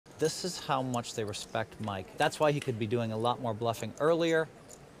This is how much they respect Mike. That's why he could be doing a lot more bluffing earlier.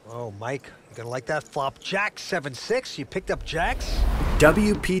 Oh, Mike, you're gonna like that flop. Jack 7-6, you picked up jacks?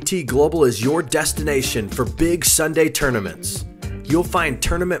 WPT Global is your destination for big Sunday tournaments. You'll find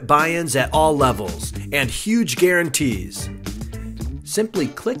tournament buy-ins at all levels and huge guarantees. Simply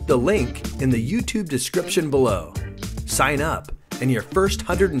click the link in the YouTube description below. Sign up, and your first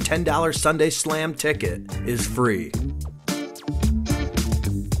 $110 Sunday Slam ticket is free.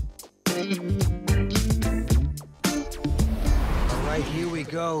 All right, here we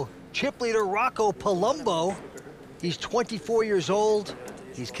go. Chip leader Rocco Palumbo. He's 24 years old.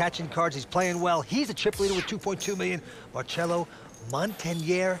 He's catching cards. He's playing well. He's the chip leader with 2.2 million. Marcello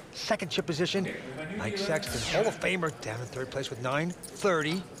Montagner, second chip position. Mike Sexton, Hall of Famer, down in third place with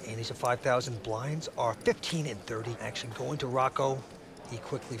 930. And he's a 5,000. Blinds are 15 and 30. Action going to Rocco. He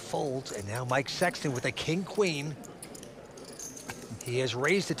quickly folds. And now Mike Sexton with a king-queen. He has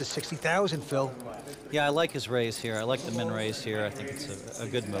raised it to 60,000, Phil. Yeah, I like his raise here. I like the min raise here. I think it's a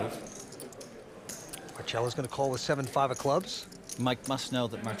good move. Marcello's going to call with 7-5 of clubs. Mike must know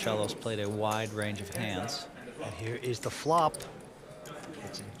that Marcello's played a wide range of hands. And here is the flop.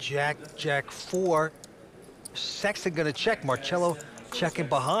 It's a jack, jack 4. Sexton going to check. Marcello checking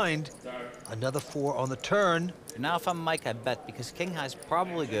behind. Another 4 on the turn. Now if I'm Mike, I bet, because king high's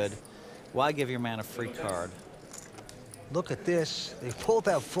probably good. Why give your man a free card? Look at this. They pulled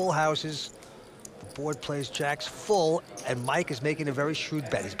out full houses. The board plays jacks full, and Mike is making a very shrewd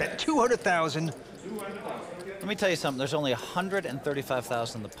bet. He's bet 200,000. Let me tell you something. There's only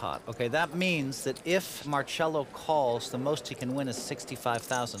 135,000 in the pot. Okay, that means that if Marcello calls, the most he can win is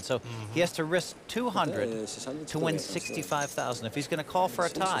 65,000. So he has to risk 200 to win 65,000 if he's going to call for a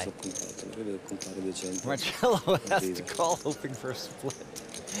tie. Marcello has to call hoping for a split.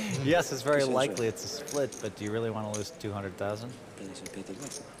 Yes, it's very likely it's a split, but do you really want to lose 200,000?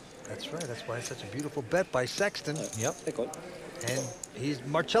 That's right. That's why it's such a beautiful bet by Sexton. Yep. And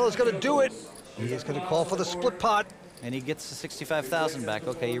Marcello's going to do it. He is going to call for the split pot. And he gets the 65,000 back.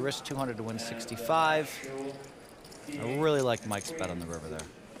 Okay, you risk 200 to win 65. I really like Mike's bet on the river there.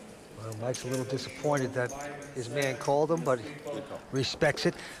 Well, Mike's a little disappointed that his man called him, but he respects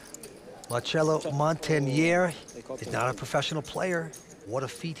it. Marcello Montagner is not a professional player. What a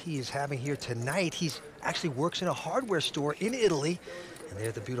feat he is having here tonight. He actually works in a hardware store in Italy. And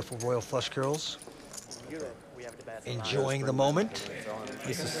they're the beautiful Royal Flush girls. Enjoying the moment.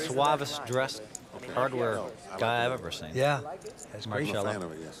 He's the suavest dressed hardware guy I've ever seen. Yeah, has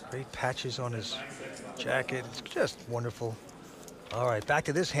Marcello. Great patches on his jacket. It's just wonderful. All right, back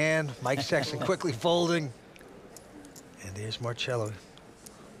to this hand. Mike Sexton quickly folding. And there's Marcello.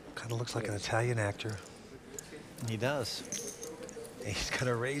 Kind of looks like an Italian actor. He does. He's going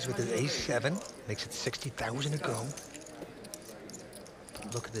to raise with his ace-7. Makes it 60,000 to go.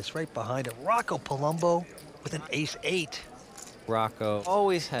 Look at this right behind it. Rocco Palumbo with an ace-8. Rocco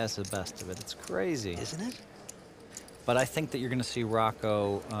always has the best of it. It's crazy. Isn't it? But I think that you're going to see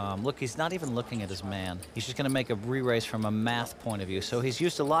Rocco, look, he's not even looking at his man. He's just going to make a re-raise from a math point of view. So he's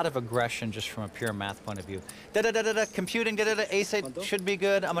used a lot of aggression just from a pure math point of view. Da-da-da-da-da, computing, da-da-da, ace-8 should be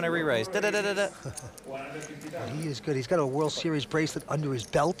good. I'm going to re-raise. Da-da-da-da-da. Well, he is good. He's got a World Series bracelet under his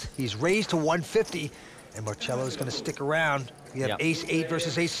belt. He's raised to 150, and Marcello is going to stick around. We have ace-8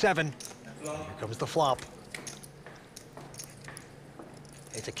 versus ace-7. Here comes the flop.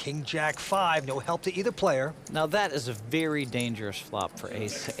 It's a king-jack-5, no help to either player. Now that is a very dangerous flop for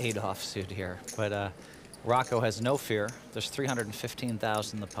ace-8 offsuit here, but Rocco has no fear. There's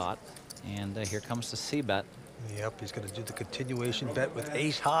 315,000 in the pot, and here comes the C-bet. Yep, he's going to do the continuation bet with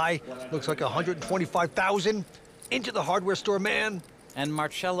ace-high. Looks like 125,000 into the hardware store man. And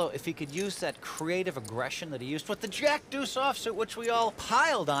Marcello, if he could use that creative aggression that he used with the jack-deuce offsuit, which we all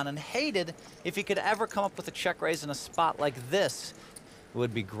piled on and hated, if he could ever come up with a check raise in a spot like this, it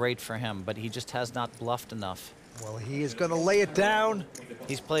would be great for him, but he just has not bluffed enough. Well, he is going to lay it down.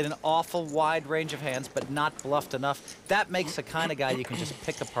 He's played an awful wide range of hands, but not bluffed enough. That makes the kind of guy you can just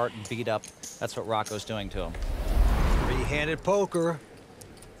pick apart and beat up. That's what Rocco's doing to him. Three-handed poker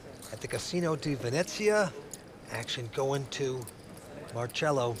at the Casino di Venezia. Action going to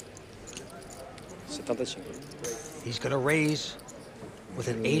Marcello. He's going to raise with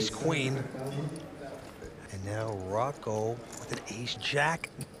an ace-queen. And now Rocco with an ace-jack.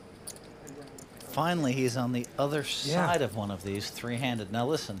 Finally, he's on the other side of one of these, three-handed. Now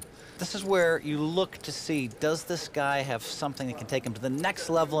listen, this is where you look to see, does this guy have something that can take him to the next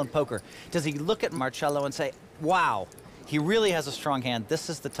level in poker? Does he look at Marcello and say, wow, he really has a strong hand. This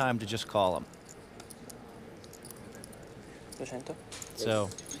is the time to just call him. So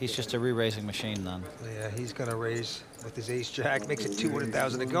He's just a re-raising machine then. Yeah, he's going to raise with his ace-jack. Makes it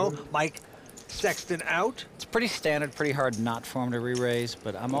 200,000 to go. Mike Sexton out. It's pretty standard, pretty hard not for him to re-raise,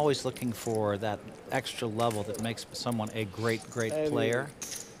 but I'm always looking for that extra level that makes someone a great, great player.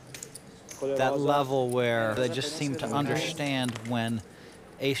 That level where they just seem to understand when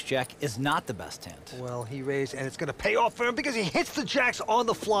ace-jack is not the best hand. Well, he raised, and it's going to pay off for him because he hits the jacks on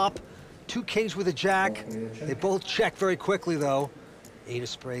the flop. 2 kings with a jack. They both check very quickly, though. 8 of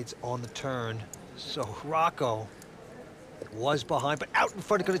spades on the turn. So Rocco was behind, but out in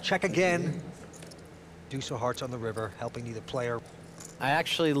front, going to check again. Deuce of hearts on the river, helping either player. I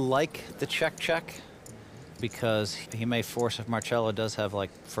actually like the check because he may force, if Marcello does have, like,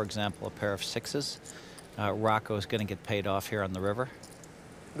 for example, a pair of 6s, Rocco is going to get paid off here on the river.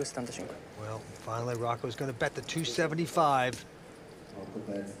 Well, finally, Rocco's going to bet the 275.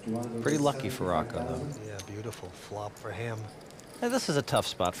 Pretty lucky for Rocco, though. Yeah, beautiful flop for him. Now, this is a tough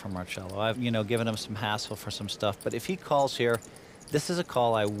spot for Marcello. I've, given him some hassle for some stuff, but if he calls here, this is a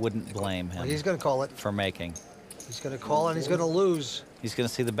call I wouldn't blame him. Well, he's going to call it. For making. He's going to call it, and he's going to lose. He's going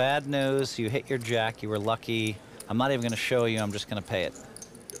to see the bad news. You hit your jack. You were lucky. I'm not even going to show you. I'm just going to pay it.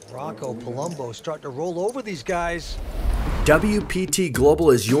 Rocco Palumbo starting to roll over these guys. WPT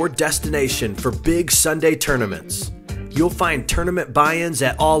Global is your destination for big Sunday tournaments. You'll find tournament buy-ins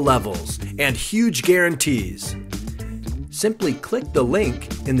at all levels and huge guarantees. Simply click the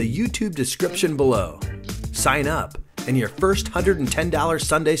link in the YouTube description below. Sign up, and your first $110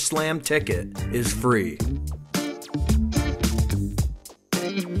 Sunday Slam ticket is free.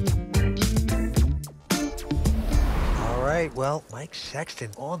 All right, well, Mike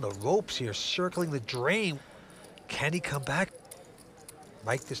Sexton on the ropes here, circling the drain. Can he come back?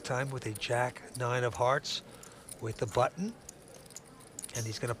 Mike this time with a jack 9 of hearts with the button. And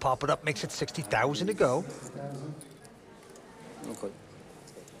he's going to pop it up, makes it 60,000 to go.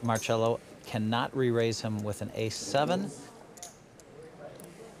 Marcello cannot re-raise him with an ace-7.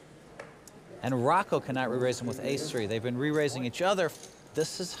 And Rocco cannot re-raise him with ace-3. They've been re-raising each other.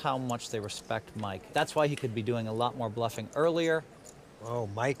 This is how much they respect Mike. That's why he could be doing a lot more bluffing earlier. Oh,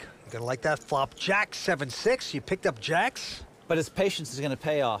 Mike, you're going to like that flop. Jack 7-6, you picked up jacks. But his patience is going to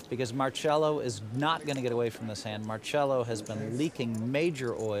pay off because Marcello is not going to get away from this hand. Marcello has been leaking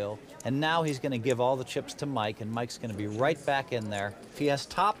major oil, and now he's going to give all the chips to Mike, and Mike's going to be right back in there. If he has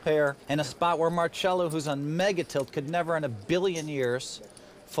top pair in a spot where Marcello, who's on mega tilt, could never in a billion years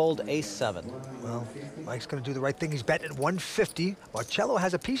fold ace-7. Well, Mike's going to do the right thing. He's betting at 150. Marcello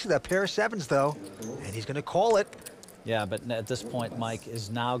has a piece of that pair of 7s, though, and he's going to call it. Yeah, but at this point, Mike is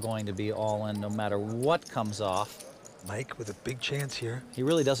now going to be all in no matter what comes off. Mike with a big chance here. He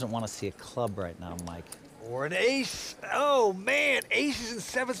really doesn't want to see a club right now, Mike. Or an ace. Oh, man. Aces and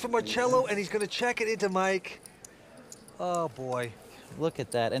 7s for Marcello, and he's going to check it into Mike. Oh, boy. Look at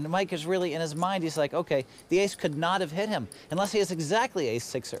that. And Mike is really, in his mind, he's like, okay, the ace could not have hit him unless he has exactly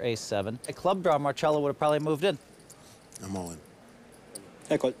ace-6 or ace-7. A club draw, Marcello would have probably moved in. I'm all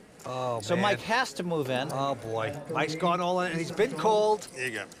in. Oh, so man. Mike has to move in. Oh, boy. Mike's gone all in, and he's been called. There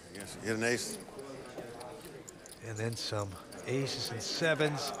you go. Yes, hit an ace. And then some aces and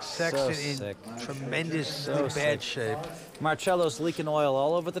 7s. Sexton sick. in tremendous So bad sick. shape. Marcello's leaking oil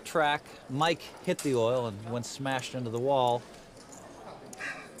all over the track. Mike hit the oil and went smashed into the wall.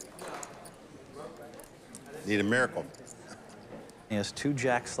 Need a miracle. He has 2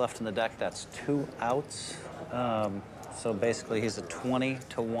 jacks left in the deck. That's 2 outs. So basically, he's a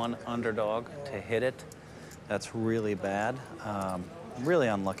 20-1 underdog to hit it. That's really bad. Really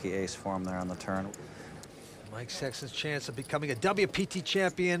unlucky ace for him there on the turn. Mike Sexton's chance of becoming a WPT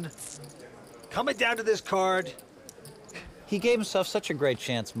champion. Coming down to this card. He gave himself such a great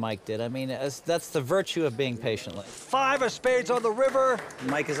chance, Mike did. I mean, that's the virtue of being patient. 5 of spades on the river.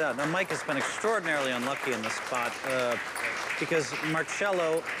 Mike is out. Now, Mike has been extraordinarily unlucky in this spot because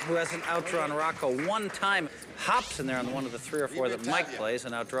Marcello, who hasn't outdrawn Rocco one time, hops in there on one of the 3 or 4 that Mike plays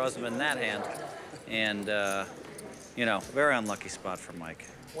and outdraws him in that hand. And, you know, very unlucky spot for Mike.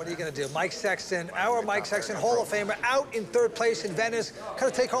 What are you going to do? Mike Sexton, our Mike Sexton, Hall of Famer, out in 3rd place in Venice.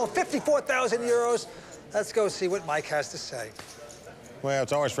 Going to take home 54,000 euros. Let's go see what Mike has to say. Well,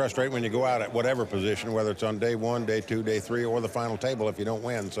 it's always frustrating when you go out at whatever position, whether it's on day 1, day 2, day 3, or the final table if you don't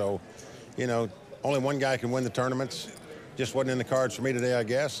win. So, you know, only one guy can win the tournaments. Just wasn't in the cards for me today, I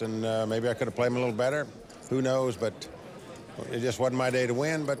guess, and maybe I could have played him a little better. Who knows, but it just wasn't my day to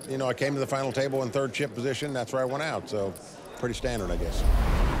win. But, you know, I came to the final table in 3rd chip position. That's where I went out, so pretty standard, I guess.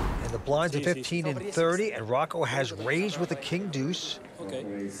 And the blinds are 15 and 30, and Rocco has raised with a king deuce.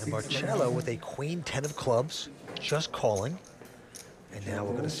 And Marcello with a queen 10 of clubs, just calling. And now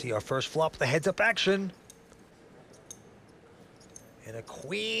we're going to see our first flop, the heads-up action. And a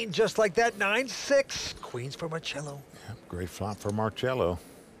queen just like that, 9-6. Queens for Marcello. Yep, great flop for Marcello.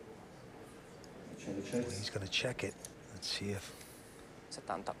 He's going to check it. Let's see if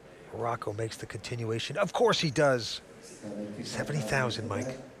 70. Rocco makes the continuation. Of course he does. 70,000,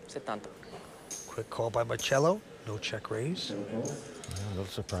 Mike. 70. Quick call by Marcello. No check raise. Well, a little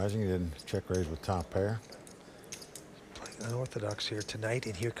surprising he didn't check raise with top pair. Playing unorthodox here tonight,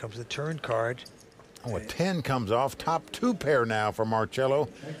 and here comes the turn card. Oh, a 10 comes off. Top 2 pair now for Marcello,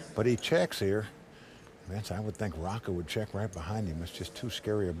 but he checks here. Vince, I would think Rocco would check right behind him. It's just too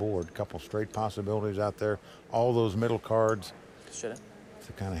scary a board. Couple straight possibilities out there. All those middle cards. Should It's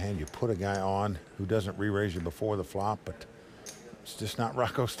the kind of hand you put a guy on who doesn't re-raise you before the flop, but it's just not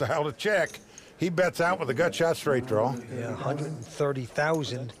Rocco's style to check. He bets out with a gut shot straight draw. Yeah,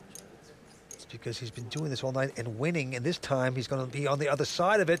 130,000. It's because he's been doing this all night and winning, and this time he's going to be on the other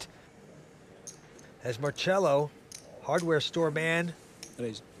side of it. As Marcello, hardware store man,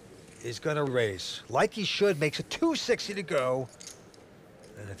 is going to raise. Like he should, makes it 260 to go.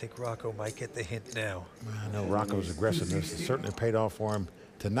 And I think Rocco might get the hint now. I know Rocco's aggressiveness has certainly paid off for him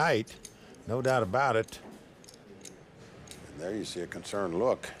tonight. No doubt about it. And there you see a concerned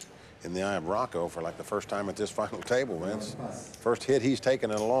look in the eye of Rocco for like the first time at this final table, Vince. First hit he's taken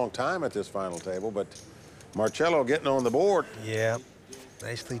in a long time at this final table, but Marcello getting on the board. Yeah,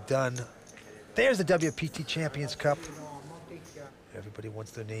 nicely done. There's the WPT Champions Cup. Everybody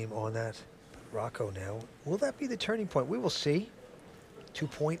wants their name on that. But Rocco now, will that be the turning point? We will see.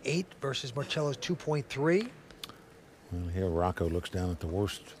 2.8 versus Marcello's 2.3. Well, here Rocco looks down at the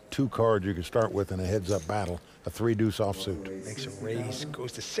worst 2 cards you could start with in a heads-up battle. A 3-deuce offsuit. Makes a raise,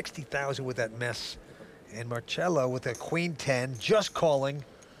 goes to 60,000 with that mess. And Marcello with a queen 10, just calling.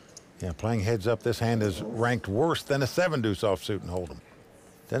 Yeah, playing heads up, this hand is ranked worse than a 7-deuce offsuit and hold'em.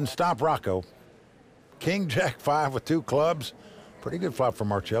 Doesn't stop Rocco. King Jack 5 with 2 clubs. Pretty good flop for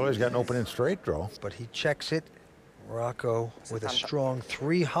Marcello. He's got an open-end straight draw. But he checks it. Rocco with a strong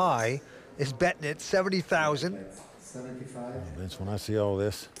 3 high is betting it 70,000. Vince, when I see all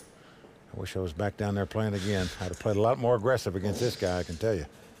this, I wish I was back down there playing again. I'd have played a lot more aggressive against this guy, I can tell you.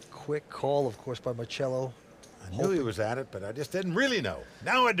 Quick call, of course, by Marcello. I knew he was at it, but I just didn't really know.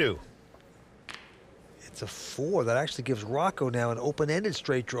 Now I do. It's a 4. That actually gives Rocco now an open-ended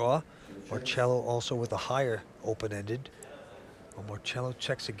straight draw. Marcello also with a higher open-ended. Well, Marcello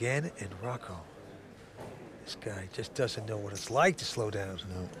checks again, and Rocco. This guy just doesn't know what it's like to slow down.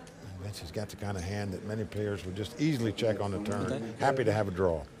 No, and Vince has got the kind of hand that many players would just easily check on the turn. Happy to have a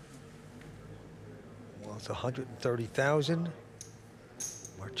draw. Well, it's 130,000.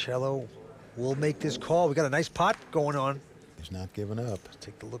 Marcello will make this call. We got a nice pot going on. He's not giving up. Let's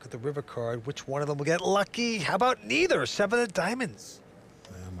take a look at the river card. Which one of them will get lucky? How about neither? 7 of diamonds.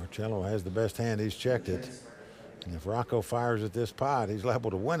 Well, Marcello has the best hand. He's checked it. And if Rocco fires at this pot, he's liable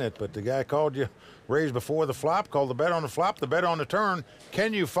to win it. But the guy called you raised before the flop, called the bet on the flop, the bet on the turn.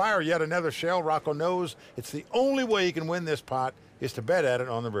 Can you fire yet another shell? Rocco knows it's the only way he can win this pot is to bet at it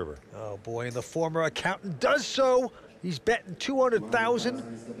on the river. Oh, boy, and the former accountant does so. He's betting 200,000.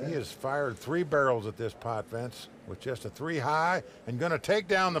 He has fired 3 barrels at this pot, Vince, with just a 3 high and going to take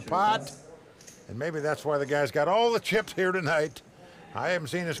down the pot. And maybe that's why the guy's got all the chips here tonight. I haven't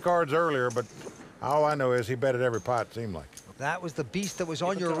seen his cards earlier, but all I know is he bet at every pot, it seemed like. That was the beast that was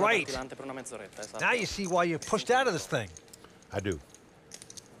on your right. Now you see why you're pushed out of this thing. I do.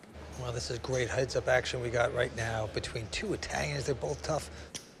 Well, this is great heads-up action we got right now between 2 Italians. They're both tough.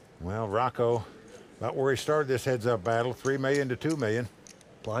 Well, Rocco, about where he started this heads-up battle, 3 million to 2 million.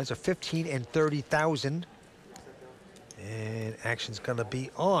 Blinds are 15 and 30,000. And action's going to be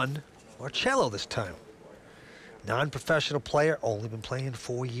on Marcello this time. Non-professional player, only been playing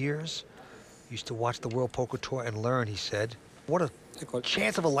 4 years. Used to watch the World Poker Tour and learn, he said. What a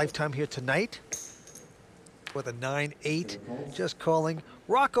chance of a lifetime here tonight. With a 9-8, just calling.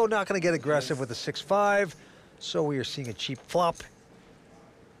 Rocco not going to get aggressive with a 6-5, so we are seeing a cheap flop.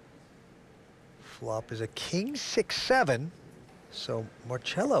 Flop is a king 6-7. So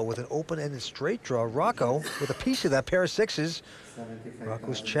Marcello with an open-ended straight draw. Rocco with a piece of that pair of 6s.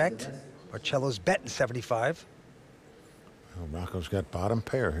 Rocco's checked. Marcello's betting 75. Well, Rocco's got bottom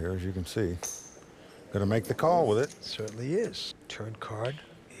pair here, as you can see. Going to make the call with it. Certainly is. Turn card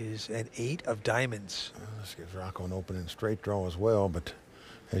is an 8 of diamonds. Well, this gives Rocco an open and straight draw as well, but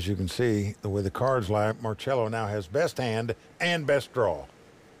as you can see, the way the cards lie, Marcello now has best hand and best draw.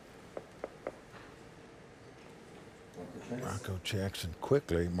 Rocco checks, and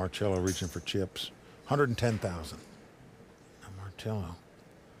quickly, Marcello reaching for chips. 110,000. Now Marcello,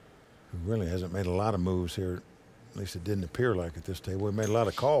 who really hasn't made a lot of moves here, at least it didn't appear like at this table. He made a lot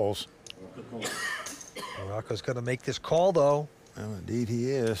of calls. Rocco's going to make this call, though. Well, indeed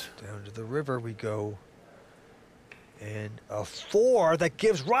he is. Down to the river we go. And a 4 that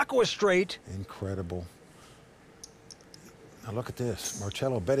gives Rocco a straight. Incredible. Now look at this.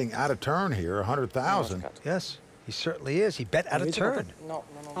 Marcello betting out of turn here, 100,000. Yes, he certainly is. He bet out of turn. Well,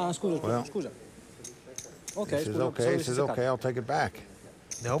 this is okay. This is okay. I'll take it back.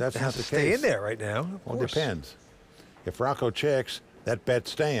 Nope, That's it not has the to stay case. in there right now. Well, it depends. If Rocco checks, that bet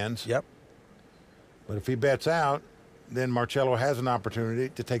stands. Yep. But if he bets out, then Marcello has an opportunity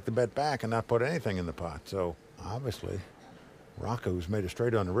to take the bet back and not put anything in the pot. So obviously, Rocco, who's made a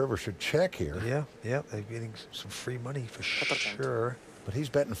straight on the river, should check here. Yeah, they're getting some free money for sure. But he's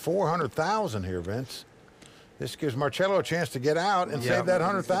betting 400,000 here, Vince. This gives Marcello a chance to get out and save that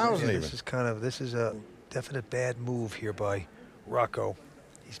 100,000 even. This is a definite bad move here by Rocco.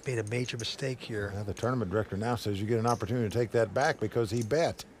 He's made a major mistake here. Now the tournament director now says you get an opportunity to take that back because he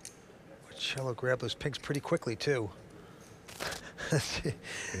bet. Marcello grabbed those pinks pretty quickly too.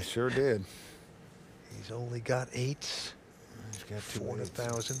 He sure did. He's only got 8s. He's got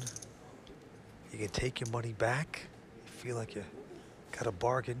 400,000. You can take your money back. You feel like you got a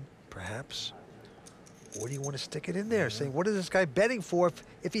bargain, perhaps. Or do you want to stick it in there, saying, what is this guy betting for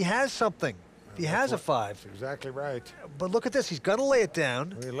if he has something? If he has a 5. That's exactly right. But look at this. He's going to lay it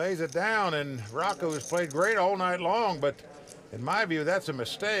down. He lays it down, and Rocco has played great all night long, but in my view, that's a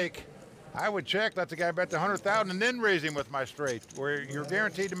mistake. I would check, let the guy bet the 100,000, and then raise him with my straight, where you're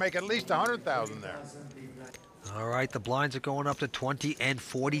guaranteed to make at least 100,000 there. All right, the blinds are going up to 20 and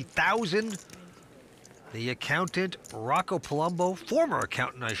 40,000. The accountant, Rocco Palumbo, former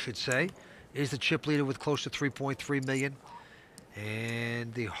accountant, I should say, is the chip leader with close to 3.3 million.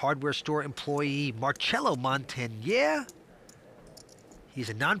 And the hardware store employee, Marcello Montagner, he's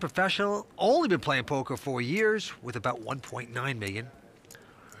a non-professional, only been playing poker for years with about 1.9 million.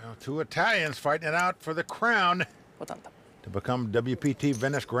 Well, 2 Italians fighting it out for the crown to become WPT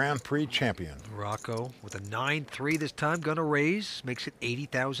Venice Grand Prix champion. Rocco with a 9-3 this time, gonna raise, makes it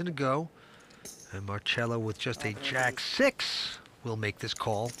 80,000 to go. And Marcello with just a Jack-6 will make this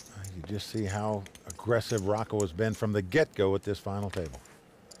call. You just see how aggressive Rocco has been from the get-go at this final table.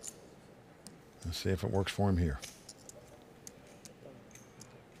 Let's see if it works for him here.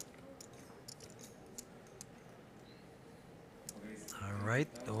 All right,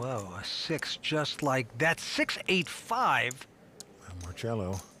 whoa, a 6 just like that. 6-8-5.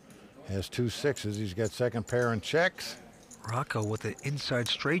 Marcello has 2 6s. He's got second pair and checks. Rocco with the inside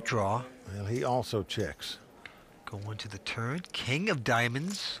straight draw. Well, he also checks. Going to the turn. King of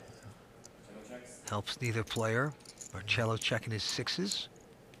diamonds. Helps neither player. Marcello checking his 6s.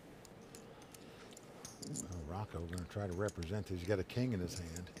 Well, Rocco going to try to represent this. He's got a king in his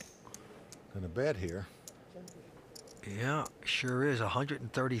hand. Going to bet here. Yeah, sure is.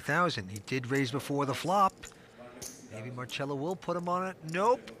 130,000. He did raise before the flop. Maybe Marcello will put him on it.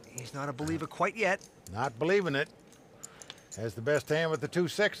 Nope. He's not a believer quite yet. Not believing it. Has the best hand with the 2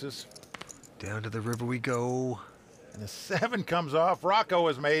 6s. Down to the river we go. And the 7 comes off. Rocco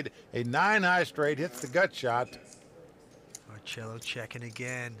has made a 9 high straight, hits the gut shot. Marcello checking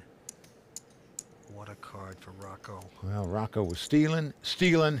again. What a card for Rocco. Well, Rocco was stealing,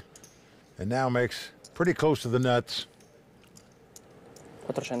 and now makes pretty close to the nuts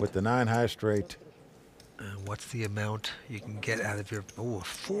with the 9 high straight. And what's the amount you can get out of your... Oh,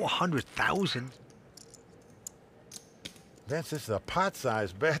 400,000. Vince, this is a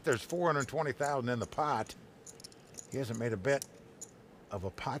pot-sized bet. There's 420,000 in the pot. He hasn't made a bet of a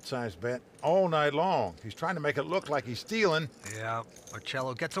pot-sized bet all night long. He's trying to make it look like he's stealing. Yeah,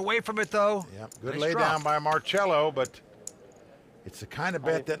 Marcello gets away from it, though. Yeah, good Nice lay drop. down by Marcello, but it's the kind of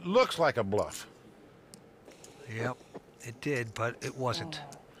bet that looks like a bluff. Yep, it did, but it wasn't.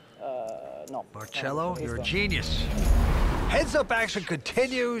 No. Marcello, you're a genius. Heads-up action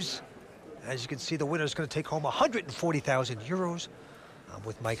continues. As you can see, the winner is going to take home 140,000 euros. I'm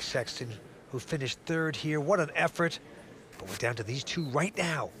with Mike Sexton, who finished 3rd here. What an effort. But we're down to these 2 right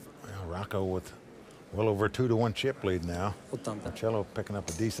now. Well, Rocco with well over a 2-to-1 chip lead now. Marcello picking up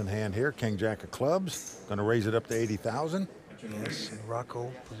a decent hand here. King Jack of clubs. Going to raise it up to 80,000. Yes, and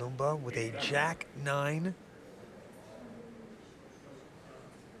Rocco Palumbo with a Jack-9.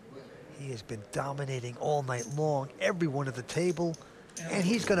 He has been dominating all night long, everyone at the table, and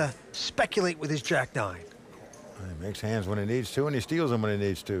he's going to speculate with his Jack-9. He makes hands when he needs to, and he steals them when he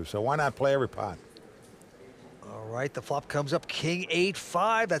needs to. So why not play every pot? All right, the flop comes up, King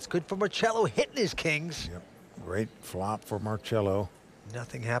 8-5. That's good for Marcello, hitting his kings. Yep, great flop for Marcello.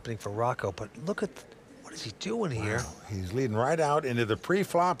 Nothing happening for Rocco, but look at what is he doing here? Wow. He's leading right out into the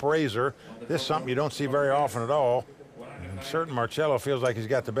pre-flop razor. This is something you don't see very often at all. And certain Marcello feels like he's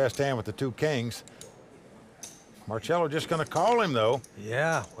got the best hand with the 2 kings. Marcello just going to call him, though.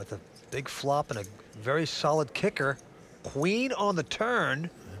 Yeah, with a big flop and a very solid kicker. Queen on the turn.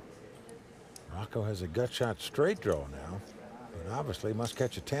 Rocco has a gut shot straight draw now, but obviously must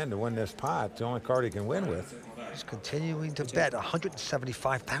catch a 10 to win this pot. It's the only card he can win with. He's continuing to bet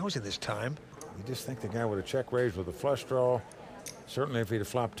 175,000 this time. You just think the guy would have check raised with a flush draw. Certainly if he'd have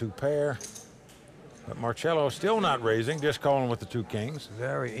flopped 2 pair. But Marcello still not raising, just calling with the 2 kings.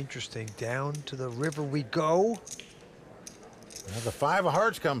 Very interesting. Down to the river we go. Now the 5 of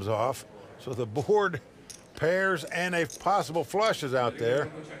hearts comes off, so the board, pairs, and a possible flush is out there.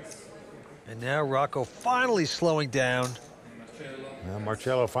 And now Rocco finally slowing down. Now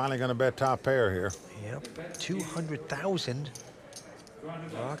Marcello finally going to bet top pair here. Yep, 200,000.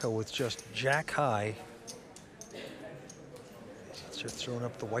 Rocco with just jack high. He's just throwing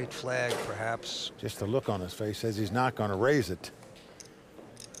up the white flag, perhaps. Just the look on his face says he's not going to raise it.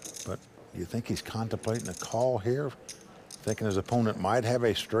 But you think he's contemplating a call here? Thinking his opponent might have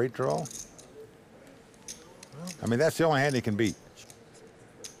a straight draw? I mean, that's the only hand he can beat.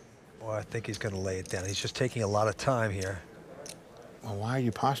 Well, I think he's going to lay it down. He's just taking a lot of time here. Well, why are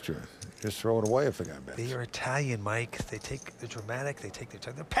you posturing? Just throw it away if the guy bets. They are Italian, Mike. They take the dramatic, they take their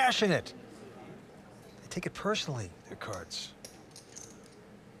time. They're passionate. They take it personally, their cards.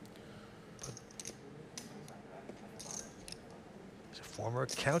 But he's a former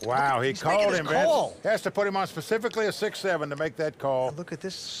accountant. Wow, he called him, Vince. He has to put him on specifically a 6-7 to make that call. And look at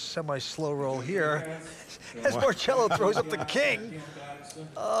this semi-slow roll here. As Marcello throws up the king.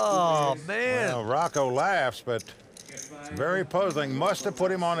 Oh, man. Well, Rocco laughs, but very puzzling. Must have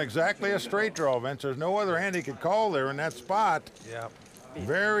put him on exactly a straight draw, Vince. There's no other hand he could call there in that spot. Yeah.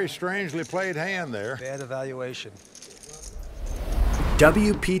 Very strangely played hand there. Bad evaluation.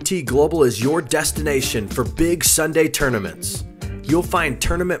 WPT Global is your destination for big Sunday tournaments. You'll find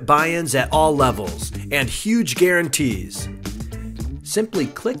tournament buy-ins at all levels and huge guarantees. Simply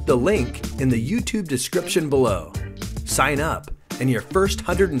click the link in the YouTube description below. Sign up, and your first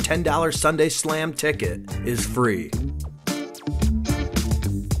 $110 Sunday Slam ticket is free.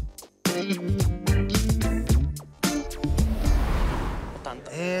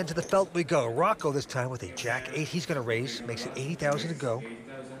 And to the felt we go. Rocco this time with a jack-8. He's going to raise. Makes it 80,000 to go.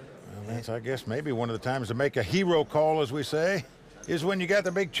 Well, that's, I guess, maybe one of the times to make a hero call, as we say, is when you got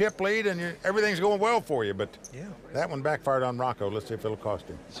the big chip lead and everything's going well for you. But yeah, that one backfired on Rocco. Let's see if it'll cost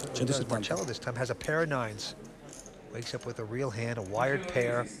him. So does Marcello this time. Has a pair of 9s. Wakes up with a real hand, a wired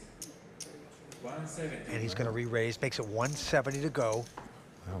pair. And he's going to re-raise. Makes it 170 to go.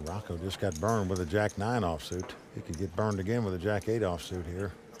 Well, Rocco just got burned with a jack-9 offsuit. He could get burned again with a jack-8 offsuit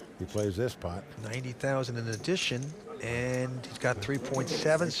here. He plays this pot. 90,000 in addition, and he's got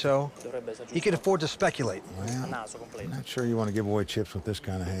 3.7, so he can afford to speculate. Well, I'm not sure you want to give away chips with this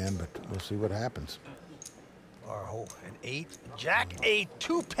kind of hand, but we'll see what happens. Oh, an 8, jack-8,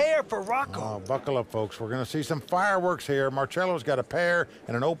 2 pair for Rocco. Oh, buckle up, folks. We're going to see some fireworks here. Marcello's got a pair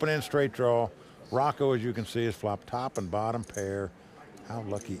and an open-end straight draw. Rocco, as you can see, is flopped top and bottom pair. How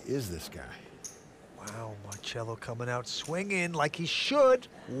lucky is this guy? Wow, Marcello coming out swinging like he should.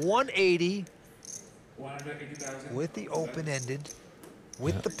 180 with the open-ended,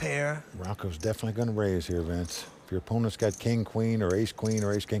 with the pair. Rocco's definitely going to raise here, Vince. If your opponent's got king, queen, or ace, queen,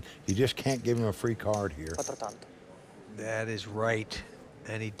 or ace, king, you just can't give him a free card here. That is right.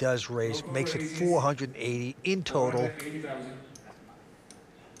 And he does raise, makes it 480 in total.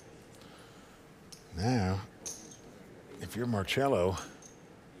 Now, if you're Marcello,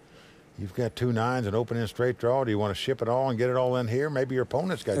 you've got 2 9s and open in straight draw. Do you want to ship it all and get it all in here? Maybe your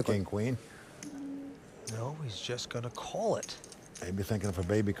opponent's got king, queen. No, he's just going to call it. Maybe thinking if a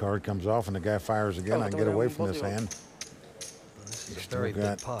baby card comes off and the guy fires again, I can get away from this hand. This is a very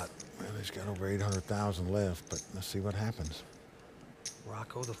big pot. Well, he's got over 800,000 left, but let's see what happens.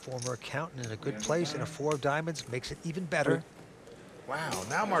 Rocco, the former accountant, in a good place, and a 4 of diamonds makes it even better. Wow,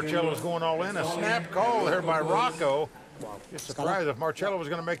 now Marcello's going all in. A snap call there by Rocco. Just surprised if Marcello was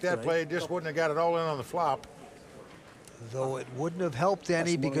going to make that play, just wouldn't have got it all in on the flop. Though it wouldn't have helped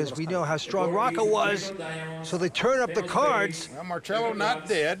any because we know how strong Rocco was. So they turn up the cards. Well, Marcello not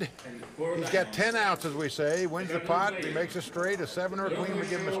dead. He's got 10 outs, as we say. He wins the pot. He makes a straight. A 7 or a queen would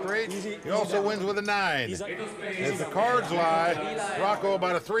give him a straight. He also wins with a 9. As the cards lie, Rocco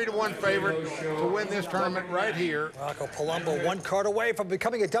about a 3-1 favorite to win this tournament right here. Rocco Palumbo 1 card away from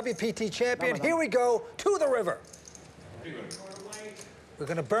becoming a WPT champion. Here we go to the river. We're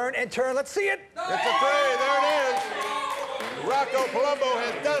going to burn and turn. Let's see it. It's a 3. There it is. Rocco Palumbo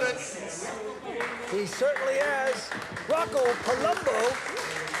has done it. He certainly has. Rocco Palumbo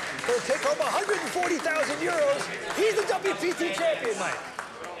will take home 140,000 euros. He's the WPT champion, Mike.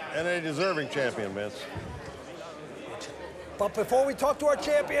 And a deserving champion, Vince. But before we talk to our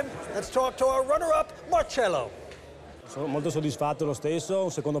champion, let's talk to our runner-up, Marcello. Sono molto soddisfatto lo stesso, un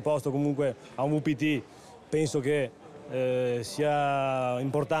secondo posto comunque a un VPT penso che sia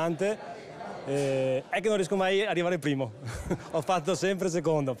importante. È che non riesco mai ad arrivare primo. Ho fatto sempre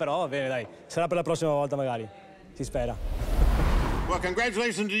secondo, però va bene, dai, sarà per la prossima volta magari, si spera. Well,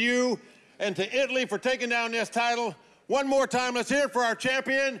 congratulations to you and to Italy for taking down this title. One more time, let's hear it for our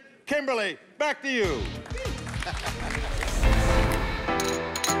champion, Kimberly. Back to you.